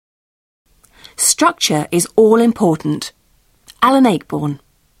Structure is all important. Alan Ayckbourn.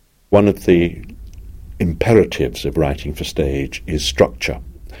 One of the imperatives of writing for stage is structure.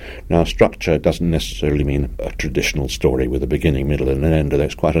 Now, structure doesn't necessarily mean a traditional story with a beginning, middle and an end, although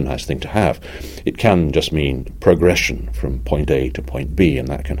it's quite a nice thing to have. It can just mean progression from point A to point B, and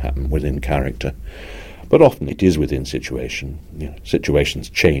that can happen within character. But often it is within situation. Situations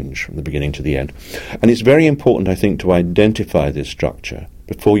change from the beginning to the end. And it's very important, I think, to identify this structure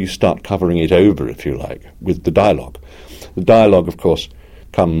before you start covering it over, if you like, with the dialogue. The dialogue, of course,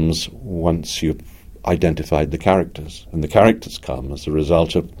 comes once you've identified the characters, and the characters come as a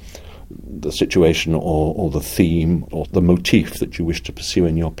result of the situation or the theme or the motif that you wish to pursue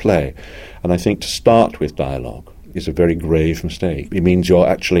in your play. And I think to start with dialogue is a very grave mistake. It means you're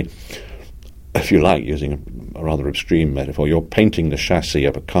actually, if you like, using a rather extreme metaphor, you're painting the chassis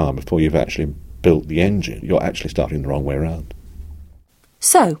of a car before you've actually built the engine. You're actually starting the wrong way around.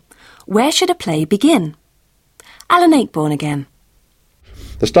 So, where should a play begin? Alan Ayckbourn again.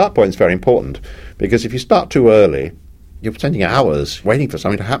 The start point is very important, because if you start too early, you're spending hours waiting for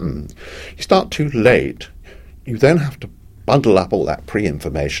something to happen. You start too late, you then have to bundle up all that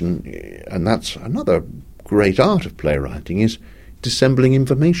pre-information, and that's another great art of playwriting, is dissembling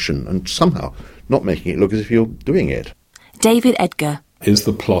information and somehow not making it look as if you're doing it. David Edgar. Is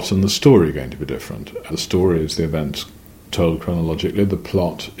the plot and the story going to be different? The story is the events told chronologically, the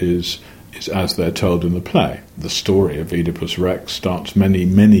plot is as they're told in the play. The story of Oedipus Rex starts many,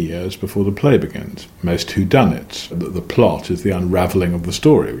 many years before the play begins. Most whodunits, the plot is the unravelling of the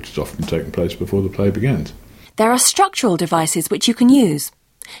story, which is often taking place before the play begins. There are structural devices which you can use.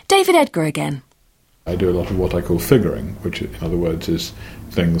 David Edgar again. I do a lot of what I call figuring, which in other words is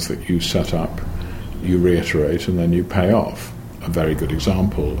things that you set up, you reiterate, and then you pay off. A very good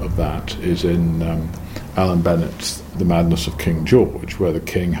example of that is in Alan Bennett's The Madness of King George, where the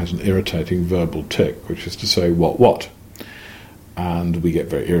king has an irritating verbal tic, which is to say, what? And we get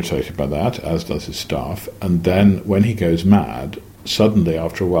very irritated by that, as does his staff. And then when he goes mad, suddenly,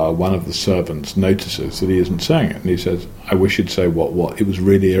 after a while, one of the servants notices that he isn't saying it. And he says, I wish you'd say what. It was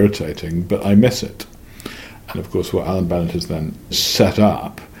really irritating, but I miss it. And of course, what Alan Bennett has then set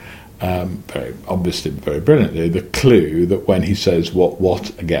up, very obviously, very brilliantly, the clue that when he says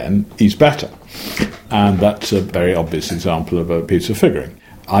what again, he's better. And that's a very obvious example of a piece of figuring.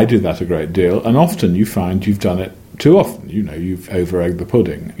 I do that a great deal, and often you find you've done it too often. You've over-egged the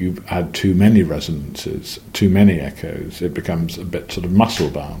pudding. You've had too many resonances, too many echoes. It becomes a bit sort of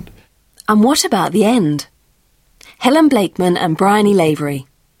muscle-bound. And what about the end? Helen Blakeman and Bryony Lavery.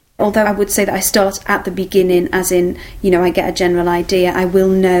 Although I would say that I start at the beginning, as in, I get a general idea, I will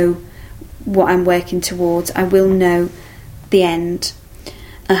know what I'm working towards. I will know the end.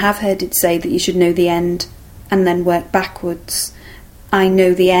 I have heard it say that you should know the end and then work backwards. I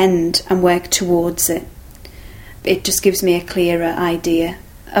know the end and work towards it. It just gives me a clearer idea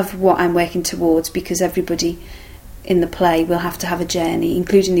of what I'm working towards, because everybody in the play will have to have a journey,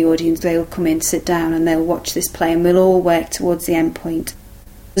 including the audience. They'll come in, sit down, and they'll watch this play, and we'll all work towards the end point.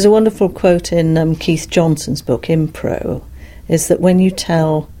 There's a wonderful quote in Keith Johnson's book, Impro, is that when you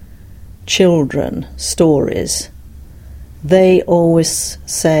tell children stories, they always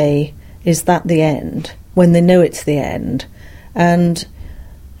say, is that the end? When they know it's the end. And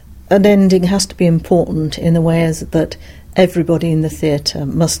an ending has to be important in the way as that everybody in the theatre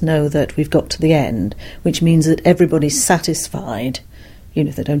must know that we've got to the end, which means that everybody's satisfied. They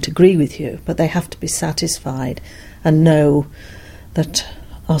don't agree with you, but they have to be satisfied and know that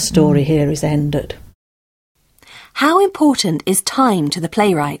our story here is ended. How important is time to the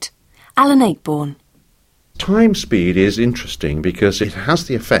playwright? Alan Ayckbourn. Time speed is interesting because it has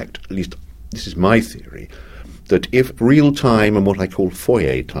the effect, at least this is my theory, that if real time and what I call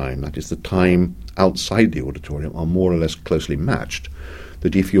foyer time, that is the time outside the auditorium, are more or less closely matched,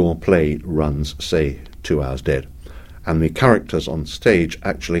 that if your play runs, say, 2 hours dead, and the characters on stage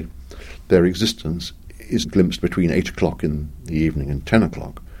actually, their existence is glimpsed between 8 o'clock in the evening and 10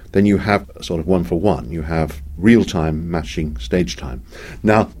 o'clock, then you have a sort of one for one. You have real time matching stage time.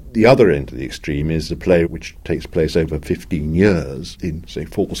 Now, the other end of the extreme is a play which takes place over 15 years in, say,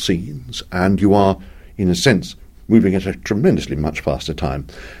 4 scenes, and you are, in a sense, moving at a tremendously much faster time.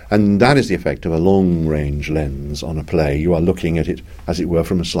 And that is the effect of a long-range lens on a play. You are looking at it, as it were,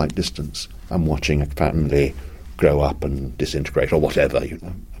 from a slight distance and watching a family grow up and disintegrate or whatever,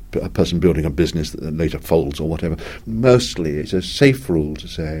 a person building a business that later folds or whatever. Mostly it's a safe rule to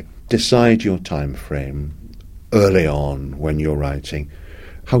say, decide your time frame early on when you're writing.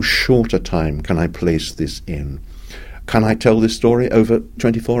 How short a time can I place this in? Can I tell this story over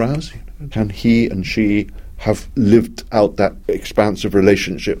 24 hours? Can he and she have lived out that expansive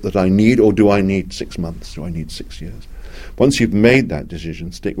relationship that I need, or do I need 6 months? Do I need 6 years? Once you've made that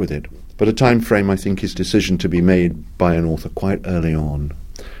decision, stick with it. But a time frame, I think, is a decision to be made by an author quite early on.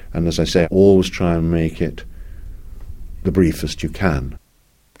 And as I say, always try and make it the briefest you can.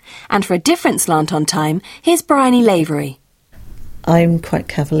 And for a different slant on time, here's Bryony Lavery. I'm quite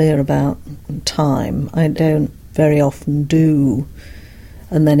cavalier about time. I don't very often do,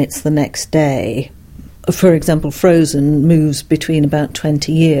 and then it's the next day. For example, Frozen moves between about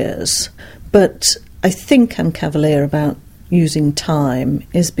 20 years. But I think I'm cavalier about using time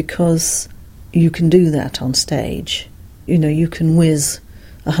is because you can do that on stage. You know, you can whiz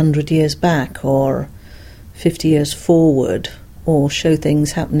 100 years back or 50 years forward or show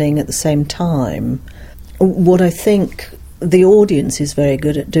things happening at the same time. What I think the audience is very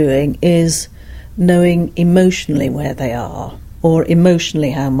good at doing is knowing emotionally where they are, or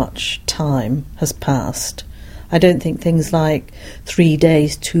emotionally how much time has passed. I don't think things like 3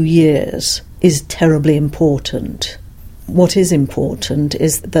 days, 2 years is terribly important. What is important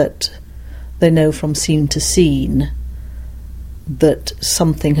is that they know from scene to scene that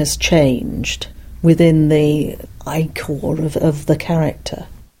something has changed within the core of the character.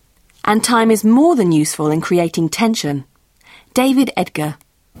 And time is more than useful in creating tension. David Edgar.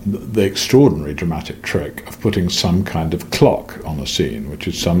 The extraordinary dramatic trick of putting some kind of clock on a scene, which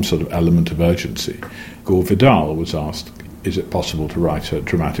is some sort of element of urgency. Gore Vidal was asked, is it possible to write a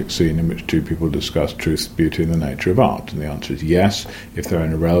dramatic scene in which two people discuss truth, beauty and the nature of art? And the answer is yes, if they're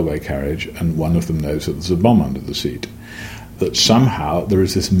in a railway carriage and one of them knows that there's a bomb under the seat. That somehow there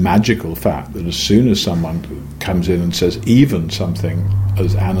is this magical fact that as soon as someone comes in and says even something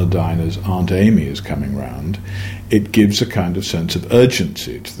as anodyne as Aunt Amy is coming round, it gives a kind of sense of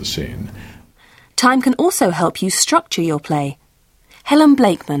urgency to the scene. Time can also help you structure your play. Helen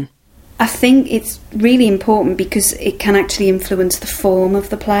Blakeman. I think it's really important because it can actually influence the form of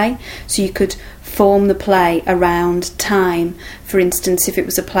the play. So you could form the play around time. For instance, if it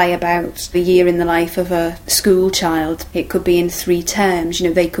was a play about the year in the life of a school child, it could be in 3 terms,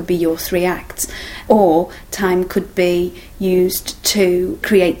 they could be your 3 acts. Or time could be used to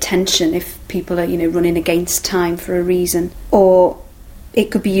create tension if people are, running against time for a reason. Or it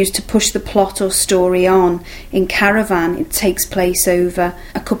could be used to push the plot or story on. In Caravan, it takes place over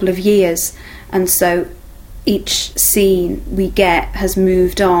a couple of years, and so each scene we get has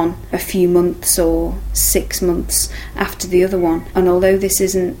moved on a few months or 6 months after the other one. And although this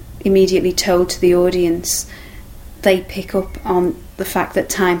isn't immediately told to the audience, they pick up on the fact that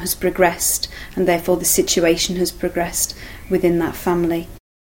time has progressed, and therefore the situation has progressed within that family.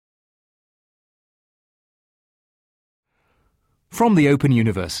 From the Open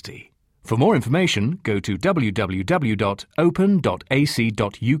University. For more information, go to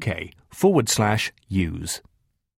www.open.ac.uk/use.